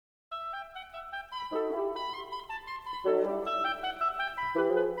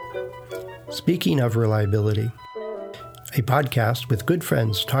Speaking of reliability, a podcast with good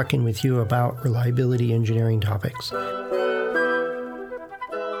friends talking with you about reliability engineering topics.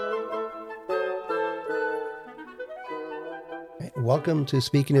 Welcome to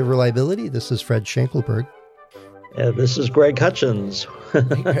Speaking of Reliability. This is Fred Schenkelberg. This is Greg Hutchins. Hey,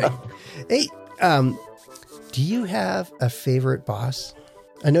 Greg. Hey, do you have a favorite boss?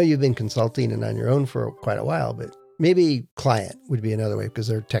 I know you've been consulting and on your own for quite a while, but maybe client would be another way because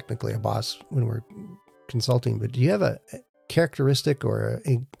they're technically a boss when we're consulting. But do you have a characteristic or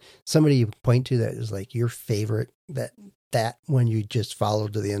somebody you point to that is like your favorite, that one you just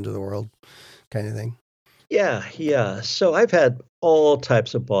followed to the end of the world kind of thing? Yeah. So I've had all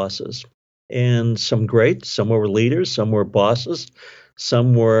types of bosses, and some great. Some were leaders, some were bosses,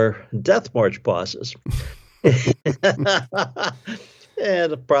 some were death march bosses.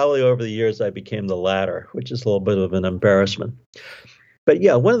 And probably over the years, I became the latter, which is a little bit of an embarrassment. But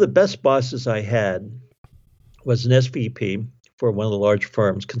yeah, one of the best bosses I had was an SVP for one of the large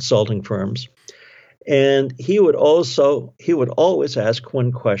firms, consulting firms. And he would always ask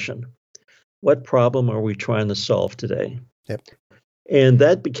one question: what problem are we trying to solve today? Yep. And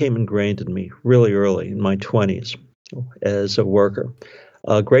that became ingrained in me really early in my 20s as a worker.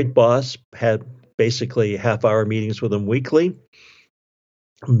 A great boss, had basically half-hour meetings with him weekly.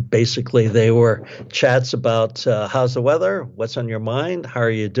 Basically, they were chats about how's the weather, what's on your mind, how are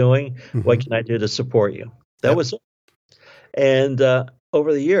you doing, what can I do to support you? That was it. And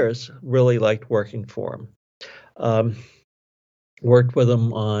over the years, really liked working for him. Worked with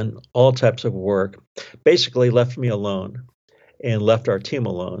him on all types of work, basically left me alone and left our team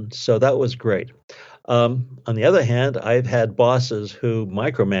alone. So that was great. On the other hand, I've had bosses who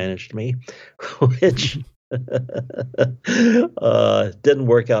micromanaged me, which didn't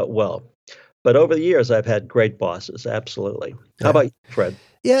work out well. But over the years, I've had great bosses. Absolutely. How about you, Fred?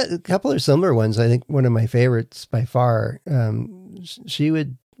 Yeah, a couple of similar ones. I think one of my favorites by far, she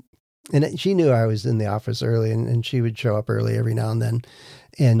knew I was in the office early, and she would show up early every now and then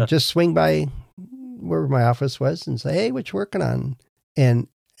and just swing by where my office was and say, hey, what you working on? And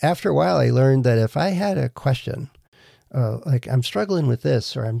after a while, I learned that if I had a question, like I'm struggling with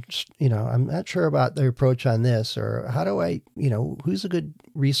this, or I'm not sure about the approach on this, or how do I, who's a good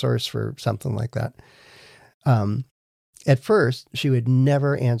resource for something like that? At first, she would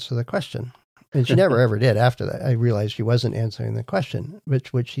never answer the question. And she never ever did after that. I realized she wasn't answering the question.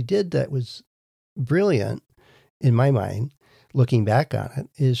 But what she did that was brilliant in my mind, looking back on it,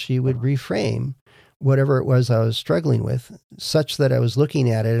 is she would reframe whatever it was I was struggling with such that I was looking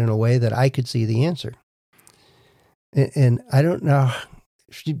at it in a way that I could see the answer. And I don't know,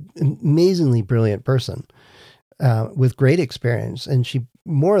 she's an amazingly brilliant person with great experience. And she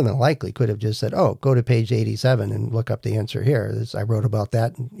more than likely could have just said, oh, go to page 87 and look up the answer here. I wrote about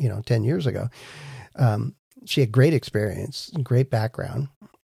that, 10 years ago. She had great experience, great background.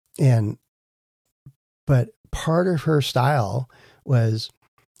 But part of her style was,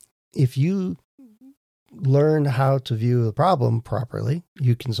 if you learn how to view the problem properly,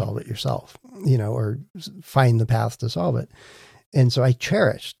 you can solve it yourself, or find the path to solve it. And so I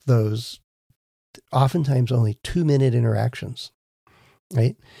cherished those oftentimes only 2-minute interactions.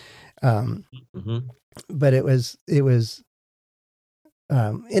 Right. But it was,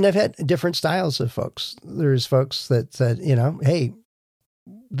 and I've had different styles of folks. There's folks that said, hey,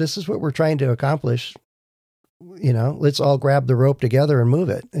 this is what we're trying to accomplish. Let's all grab the rope together and move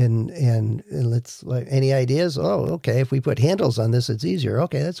it. And let's, like, any ideas? Oh, okay. If we put handles on this, it's easier.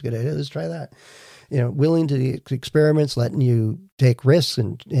 Okay. That's a good idea. Let's try that. Willing to experiments, letting you take risks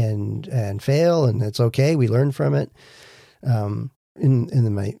and fail. And it's okay. We learn from it.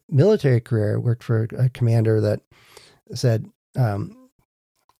 In my military career, I worked for a commander that said,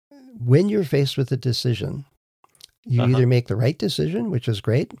 when you're faced with a decision, you either make the right decision, which is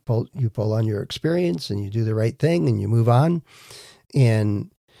great. You pull on your experience and you do the right thing and you move on,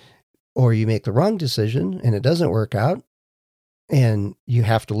 or you make the wrong decision and it doesn't work out, and you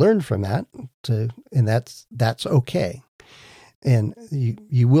have to learn from that and that's okay. And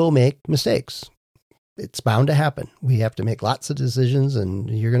you will make mistakes. It's bound to happen. We have to make lots of decisions, and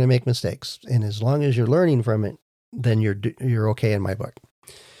you're going to make mistakes. And as long as you're learning from it, then you're okay in my book.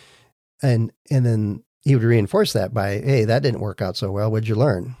 And then he would reinforce that by, hey, that didn't work out so well. What'd you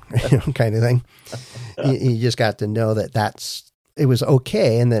learn? Kind of thing. You just got to know that it was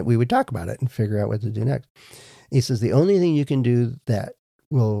okay, and that we would talk about it and figure out what to do next. He says, the only thing you can do that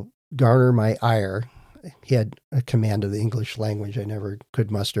will garner my ire, he had a command of the English language I never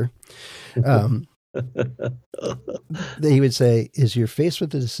could muster. He would say, is you're faced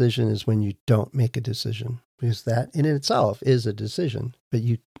with a decision is when you don't make a decision, because that in itself is a decision, but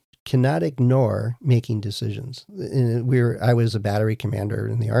you cannot ignore making decisions. And I was a battery commander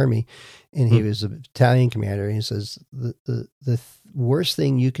in the Army, and he was a battalion commander. And he says, the worst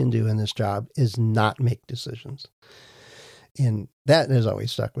thing you can do in this job is not make decisions. And that has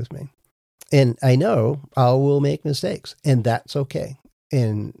always stuck with me. And I know I will make mistakes, and that's okay.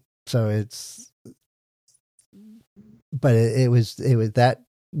 And so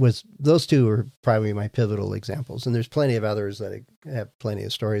those two were probably my pivotal examples. And there's plenty of others that I have plenty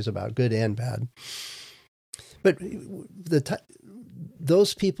of stories about, good and bad. But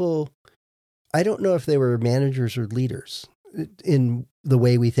those people, I don't know if they were managers or leaders in the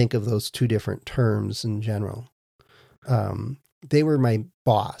way we think of those two different terms in general. They were my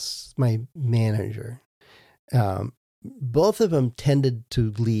boss, my manager. Both of them tended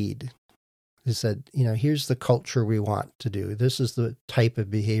to lead. They said, here's the culture we want to do. This is the type of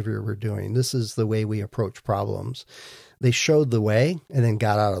behavior we're doing. This is the way we approach problems. They showed the way and then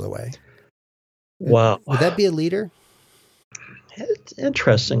got out of the way. Wow. Would that be a leader?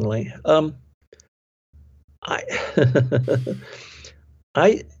 Interestingly, the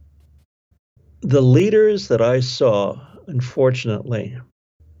leaders that I saw, unfortunately,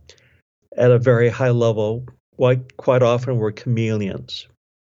 at a very high level, quite often were chameleons.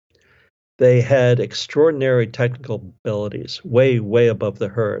 They had extraordinary technical abilities, way, way above the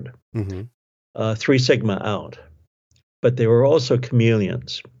herd, 3 Sigma out. But they were also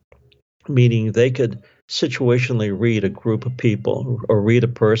chameleons, meaning they could situationally read a group of people or read a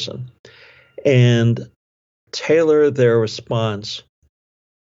person and tailor their response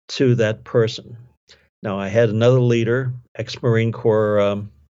to that person. Now, I had another leader, ex-Marine Corps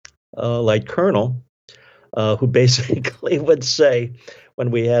light colonel, who basically would say, when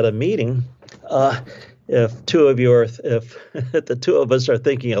we had a meeting, if the two of us are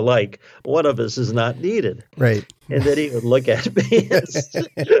thinking alike, one of us is not needed. Right. And then he would look at me and say,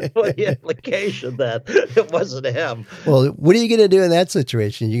 with the implication that it wasn't him. Well, what are you going to do in that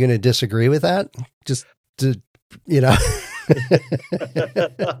situation? You're going to disagree with that? Just to, Yeah,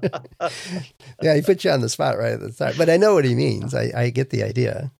 he put you on the spot right at the start. But I know what he means. I get the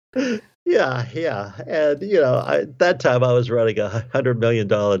idea. Yeah. And, at that time I was running a $100 million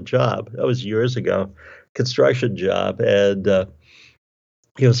job. That was years ago, construction job. And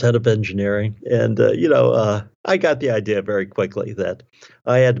he was head of engineering. And, I got the idea very quickly that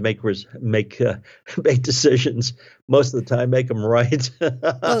I had to make decisions most of the time, make them right.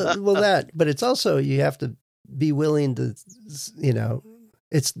 But it's also, you have to be willing to,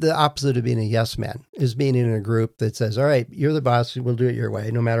 it's the opposite of being a yes man, is being in a group that says, all right, you're the boss, we'll do it your way,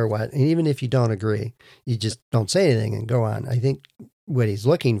 no matter what. And even if you don't agree, you just don't say anything and go on. I think what he's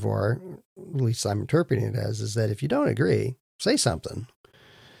looking for, at least I'm interpreting it as, is that if you don't agree, say something,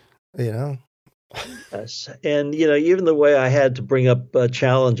 Yes. And, even the way I had to bring up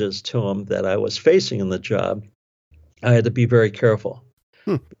challenges to him that I was facing in the job, I had to be very careful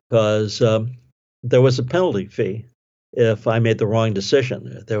because there was a penalty fee if I made the wrong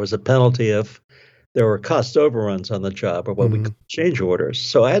decision. There was a penalty if there were cost overruns on the job or what we call change orders.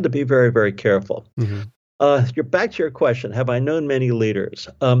 So I had to be very, very careful. You're back to your question. Have I known many leaders?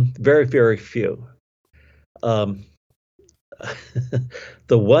 Very, very few. The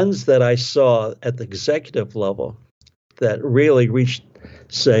ones that I saw at the executive level that really reached,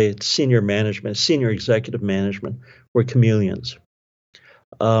 say, senior executive management were chameleons.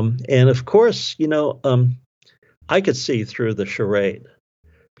 And of course, I could see through the charade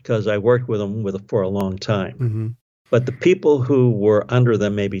because I worked with them for a long time. But the people who were under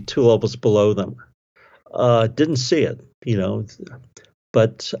them, maybe 2 levels below them, didn't see it,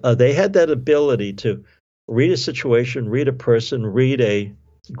 But they had that ability to read a situation, read a person, read a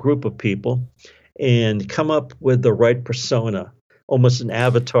group of people, and come up with the right persona, almost an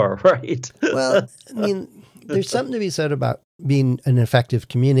avatar, right? Well, there's something to be said about being an effective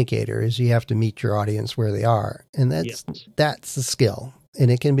communicator is you have to meet your audience where they are. And that's the skill,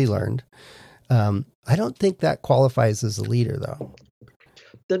 and it can be learned. I don't think that qualifies as a leader, though.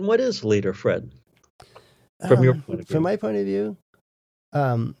 Then what is leader, Fred? From your point of view? From my point of view,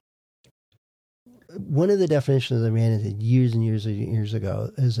 one of the definitions I invented years and years and years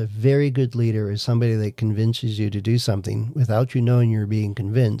ago is a very good leader is somebody that convinces you to do something without you knowing you're being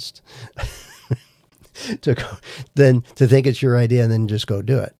convinced. To think it's your idea and then just go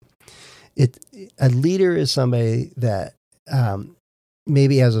do it. A leader is somebody that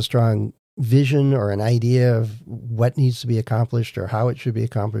maybe has a strong vision or an idea of what needs to be accomplished or how it should be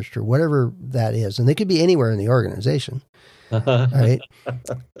accomplished or whatever that is. And they could be anywhere in the organization. Right.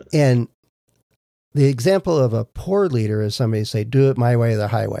 And the example of a poor leader is somebody say, do it my way or the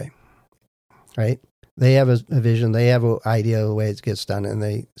highway, right? They have a vision, they have an idea of the way it gets done, and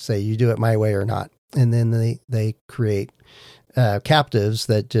they say, you do it my way or not. And then they create captives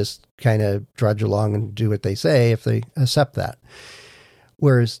that just kind of drudge along and do what they say if they accept that.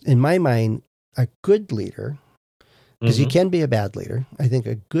 Whereas in my mind, a good leader, because you can be a bad leader, I think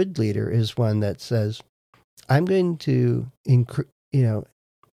a good leader is one that says, I'm going to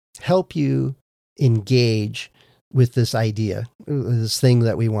help you engage with this idea, this thing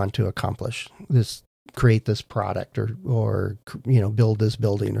that we want to accomplish, create this product or build this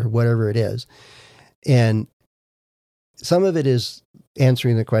building or whatever it is. And some of it is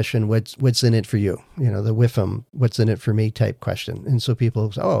answering the question, what's in it for you? The WIFM, what's in it for me type question. And so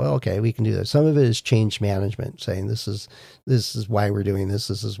people say, oh, okay, we can do that. Some of it is change management, saying this is why we're doing this.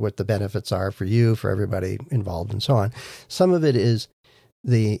 This is what the benefits are for you, for everybody involved, and so on. Some of it is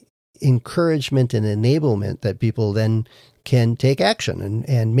the encouragement and enablement that people then can take action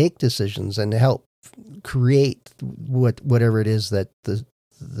and make decisions and help create whatever it is that the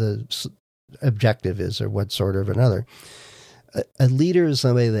objective is, or what sort of another. A leader is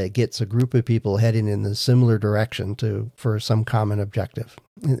somebody that gets a group of people heading in a similar direction for some common objective.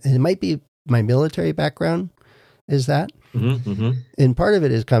 And it might be my military background is that. And part of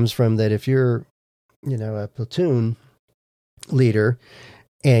it comes from that if you're, a platoon leader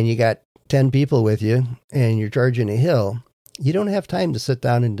and you got 10 people with you and you're charging a hill, you don't have time to sit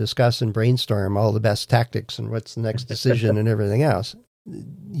down and discuss and brainstorm all the best tactics and what's the next decision and everything else.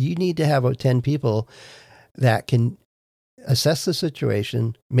 You need to have 10 people that can assess the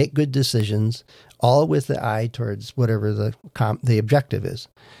situation, make good decisions, all with the eye towards whatever the objective is.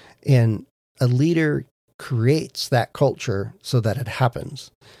 And a leader creates that culture so that it happens.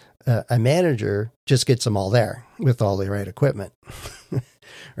 A manager just gets them all there with all the right equipment,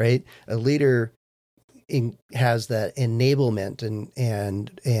 right? A leader has that enablement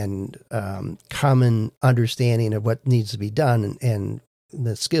and common understanding of what needs to be done and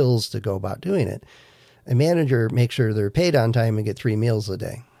the skills to go about doing it. A manager makes sure they're paid on time and get 3 meals a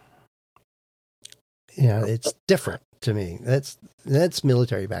day. It's different to me. That's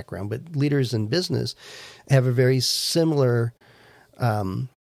military background, but leaders in business have a very similar,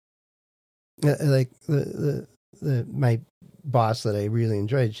 like my boss that I really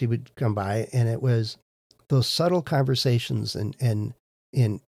enjoyed, she would come by and it was those subtle conversations and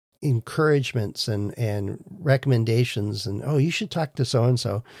encouragements and recommendations and, oh, you should talk to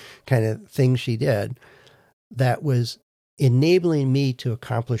so-and-so kind of thing she did that was enabling me to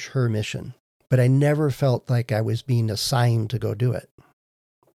accomplish her mission. But I never felt like I was being assigned to go do it.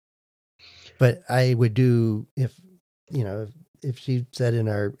 But I would do, if she said in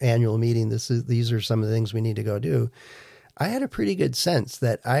our annual meeting, these are some of the things we need to go do, I had a pretty good sense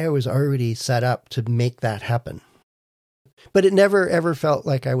that I was already set up to make that happen. But it never, ever felt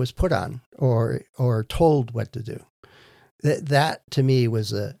like I was put on or told what to do. That to me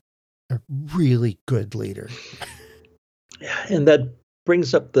was a really good leader. Yeah, and that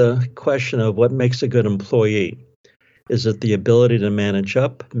brings up the question of what makes a good employee. Is it the ability to manage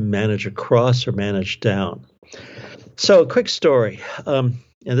up, manage across, or manage down? So a quick story. And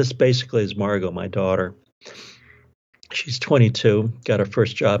this basically is Margot, my daughter. She's 22, got her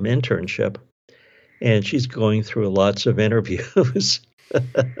first job internship. And she's going through lots of interviews.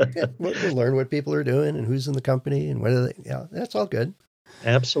 We'll learn what people are doing and who's in the company and what are they. Yeah, that's all good.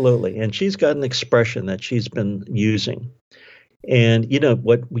 Absolutely. And she's got an expression that she's been using. And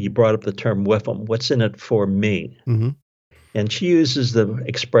what you brought up the term WIFM, what's in it for me? Mm-hmm. And she uses the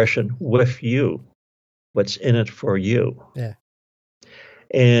expression with you, what's in it for you. Yeah.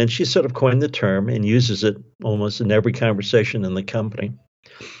 And she sort of coined the term and uses it almost in every conversation in the company.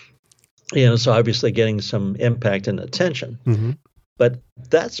 So obviously getting some impact and attention. Mm-hmm. But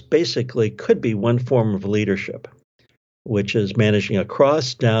that's basically could be one form of leadership, which is managing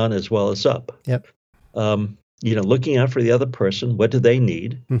across, down, as well as up. Yep. Looking out for the other person, what do they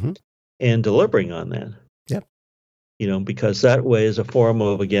need, mm-hmm. and delivering on that. Yep. Because that way is a form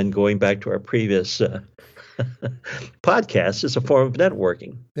of, again, going back to our previous podcast, is a form of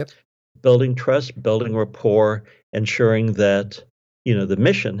networking. Yep. Building trust, building rapport, ensuring that the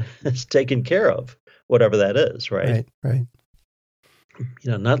mission is taken care of, whatever that is, right? Right.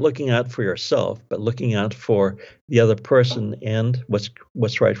 Not looking out for yourself, but looking out for the other person and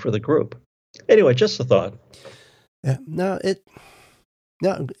what's right for the group. Anyway, just a thought. Yeah,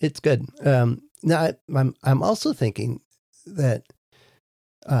 it's good. Now I'm also thinking that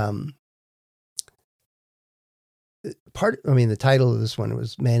the title of this one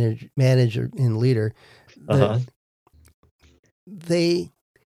was manager and leader. Uh-huh.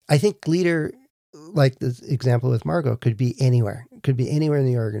 I think leader like this example with Margot, could be anywhere. Could be anywhere in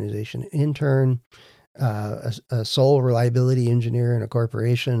the organization. Intern, a sole reliability engineer in a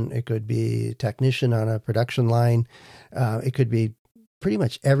corporation. It could be a technician on a production line. It could be pretty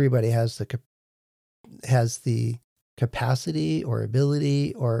much everybody has the capacity or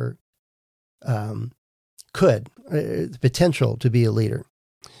ability or the potential to be a leader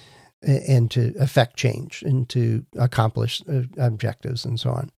and to affect change and to accomplish objectives and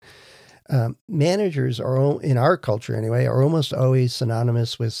so on. Managers are, in our culture anyway, are almost always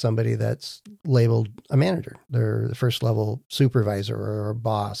synonymous with somebody that's labeled a manager. They're the first level supervisor or a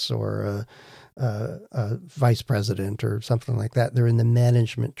boss or a vice president or something like that. They're in the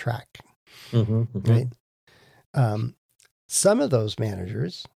management track, right? Some of those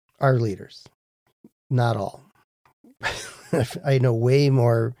managers are leaders, not all. I know way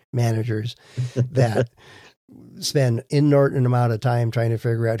more managers that spend inordinate amount of time trying to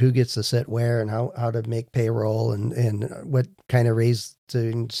figure out who gets to sit where and how to make payroll and what kind of raise to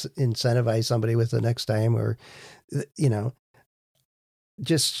incentivize somebody with the next time, or,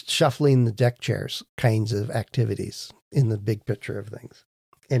 just shuffling the deck chairs kinds of activities in the big picture of things,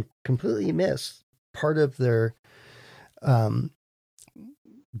 and completely miss part of their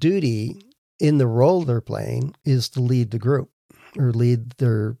duty in the role they're playing is to lead the group or lead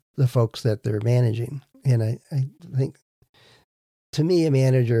the folks that they're managing. And I think, to me, a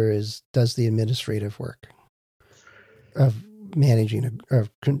manager does the administrative work of managing,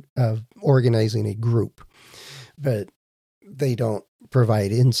 of organizing a group, but they don't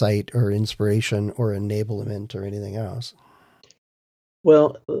provide insight or inspiration or enablement or anything else.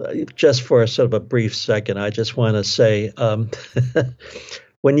 Well, just for a sort of a brief second, I just want to say,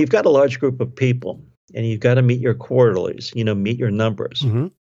 when you've got a large group of people and you've got to meet your quarterlies, meet your numbers,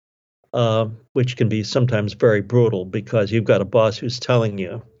 which can be sometimes very brutal because you've got a boss who's telling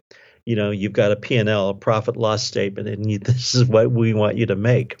you, you've got a P&L, a profit loss statement, and this is what we want you to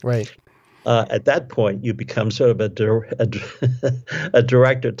make. Right. At that point, you become sort of a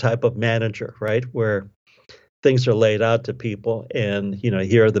director type of manager, right? Where things are laid out to people and,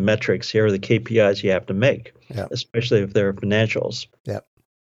 here are the metrics, here are the KPIs you have to make, especially if they're financials. Yeah.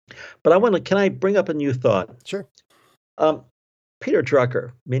 But can I bring up a new thought? Sure. Peter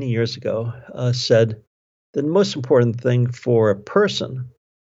Drucker, many years ago, said the most important thing for a person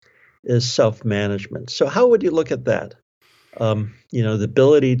is self-management. So how would you look at that? The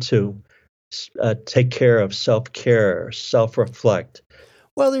ability to take care of self-care, self-reflect.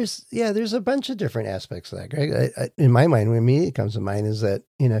 Well, there's a bunch of different aspects of that, Greg. In my mind, what immediately comes to mind is that,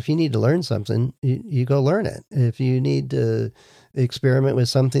 if you need to learn something, you go learn it. If you need to experiment with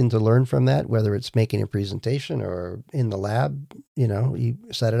something to learn from that, whether it's making a presentation or in the lab, you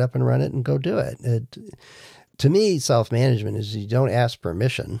set it up and run it and go do it. To me, self-management is you don't ask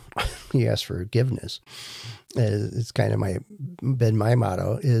permission, you ask forgiveness. It's kind of been my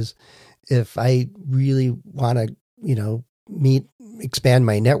motto is, if I really want to, expand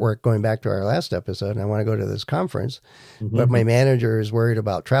my network, going back to our last episode, and I want to go to this conference, but my manager is worried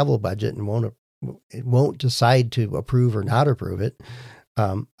about travel budget and won't decide to approve or not approve it,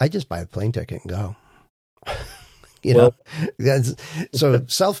 I just buy a plane ticket and go. So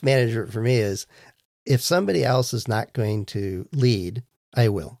self-management for me is, if somebody else is not going to lead, I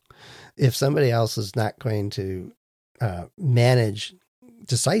will. If somebody else is not going to manage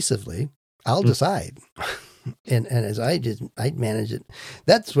decisively, I'll decide. And as I'd manage it.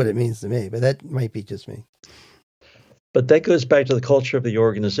 That's what it means to me, but that might be just me. But that goes back to the culture of the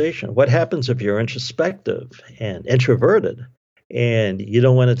organization. What happens if you're introspective and introverted and you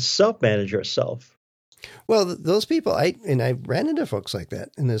don't want to self-manage yourself? Well, those people, I ran into folks like that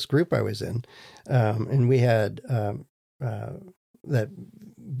in this group I was in. And we had that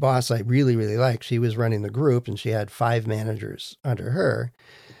boss I really, really liked. She was running the group and she had 5 managers under her.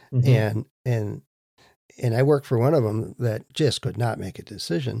 And I worked for one of them that just could not make a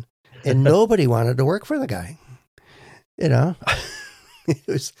decision, and nobody wanted to work for the guy. It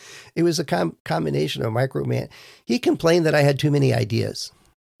was a combination of microman. He complained that I had too many ideas.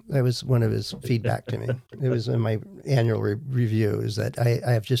 That was one of his feedback to me. It was in my annual review, is that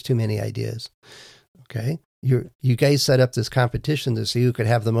I have just too many ideas. Okay. You guys set up this competition to see who could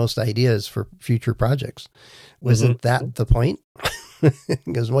have the most ideas for future projects. Wasn't that the point?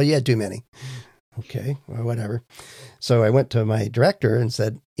 He goes, well, you had too many. Okay, well, whatever. So I went to my director and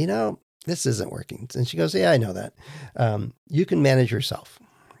said, this isn't working. And she goes, yeah, I know that. You can manage yourself.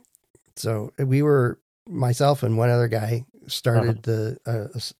 So myself and one other guy started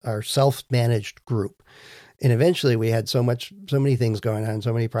our self-managed group. And eventually we had so many things going on,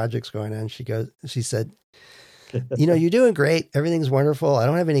 so many projects going on. She said, you're doing great. Everything's wonderful. I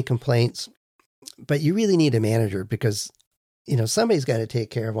don't have any complaints. but you really need a manager because, somebody's got to take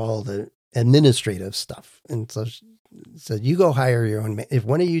care of all the administrative stuff. And so you go hire your own. If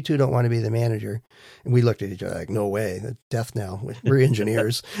one of you two don't want to be the manager, and we looked at each other like, no way, death knell. We're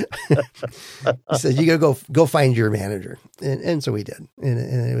engineers. He said, you got to go find your manager. And so we did. And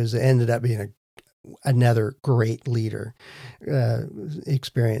it ended up being another great leader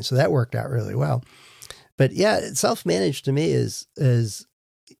experience. So that worked out really well. But yeah, self-managed to me is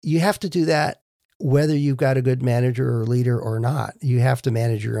you have to do that whether you've got a good manager or leader or not. You have to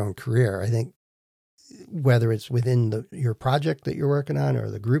manage your own career. I think whether it's within your project that you're working on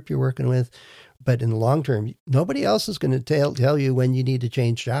or the group you're working with, but in the long term, nobody else is going to tell you when you need to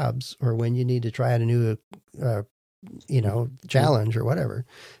change jobs or when you need to try out a new, challenge or whatever.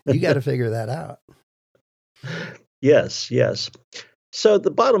 You got to figure that out. Yes. So the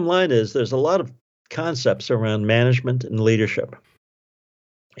bottom line is there's a lot of concepts around management and leadership.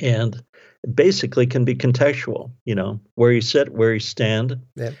 And basically can be contextual, where you sit, where you stand,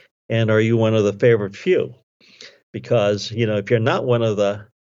 yep. And are you one of the favored few? Because, if you're not one of the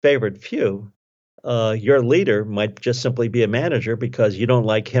favored few, your leader might just simply be a manager because you don't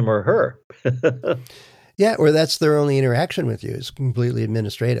like him or her. Yeah, or that's their only interaction with you is completely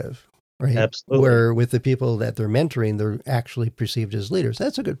administrative, right? Absolutely. Where with the people that they're mentoring, they're actually perceived as leaders.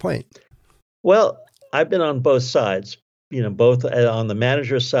 That's a good point. Well, I've been on both sides. Both on the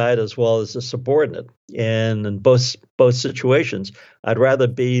manager side as well as the subordinate. And in both situations, I'd rather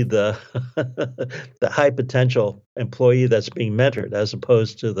be the the high potential employee that's being mentored as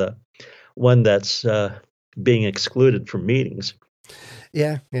opposed to the one that's being excluded from meetings.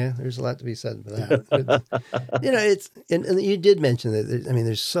 Yeah, there's a lot to be said for that. It's and you did mention that.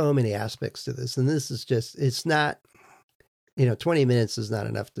 There's so many aspects to this, and this is just it's not. 20 minutes is not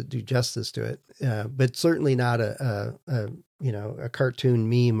enough to do justice to it, but certainly not a cartoon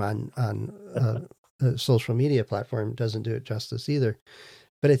meme on a social media platform doesn't do it justice either.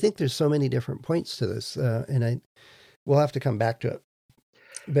 But I think there's so many different points to this, and we'll have to come back to it.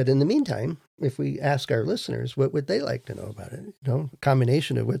 But in the meantime, if we ask our listeners, what would they like to know about it? A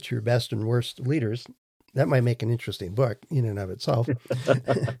combination of what's your best and worst leaders. That might make an interesting book in and of itself.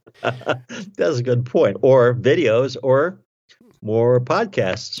 That's a good point. Or videos or more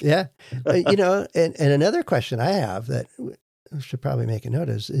podcasts. Yeah. And another question I have that I should probably make a note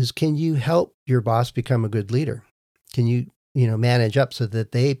is can you help your boss become a good leader? Can you, manage up so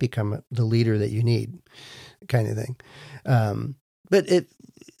that they become the leader that you need kind of thing? But if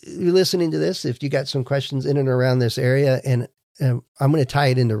you're listening to this, if you got some questions in and around this area, and I'm going to tie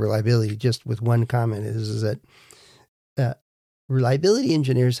it into reliability just with one comment is that reliability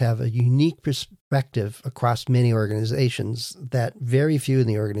engineers have a unique perspective across many organizations that very few in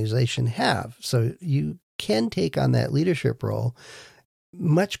the organization have. So you can take on that leadership role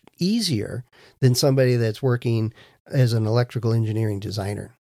much easier than somebody that's working as an electrical engineering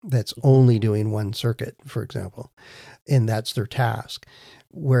designer that's only doing one circuit, for example, and that's their task.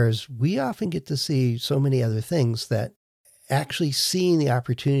 Whereas we often get to see so many other things that actually seeing the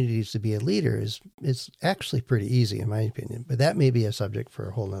opportunities to be a leader is actually pretty easy, in my opinion. But that may be a subject for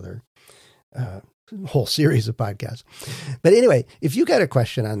a whole nother whole series of podcasts. But anyway, if you got a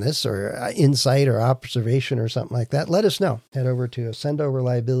question on this or insight or observation or something like that, let us know. Head over to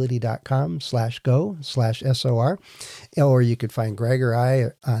accendoreliability.com/go/SOR, or you could find Greg or I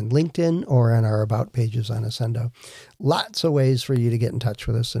on LinkedIn or on our About pages on Accendo. Lots of ways for you to get in touch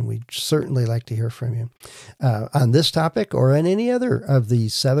with us, and we'd certainly like to hear from you on this topic or on any other of the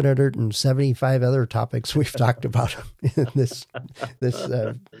 775 other topics we've talked about in this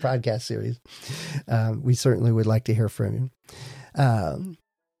podcast series. We certainly would like to hear from you.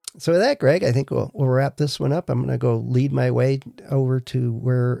 So with that, Greg, I think we'll wrap this one up. I'm going to go lead my way over to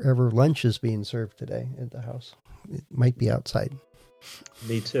wherever lunch is being served today at the house. It might be outside.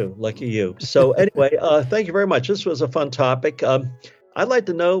 Me too. Lucky you. So anyway, thank you very much. This was a fun topic. I'd like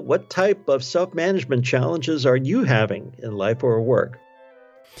to know what type of self-management challenges are you having in life or work?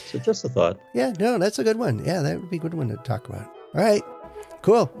 So just a thought. Yeah, no, that's a good one. Yeah, that would be a good one to talk about. All right.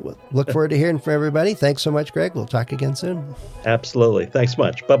 Cool. We'll look forward to hearing from everybody. Thanks so much, Greg. We'll talk again soon. Absolutely. Thanks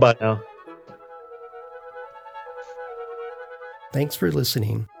much. Bye-bye now. Thanks for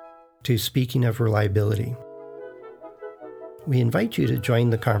listening to Speaking of Reliability. We invite you to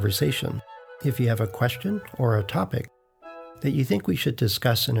join the conversation. If you have a question or a topic that you think we should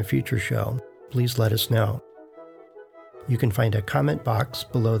discuss in a future show, please let us know. You can find a comment box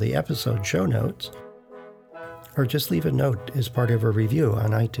below the episode show notes, or just leave a note as part of a review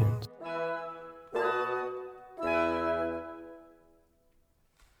on iTunes.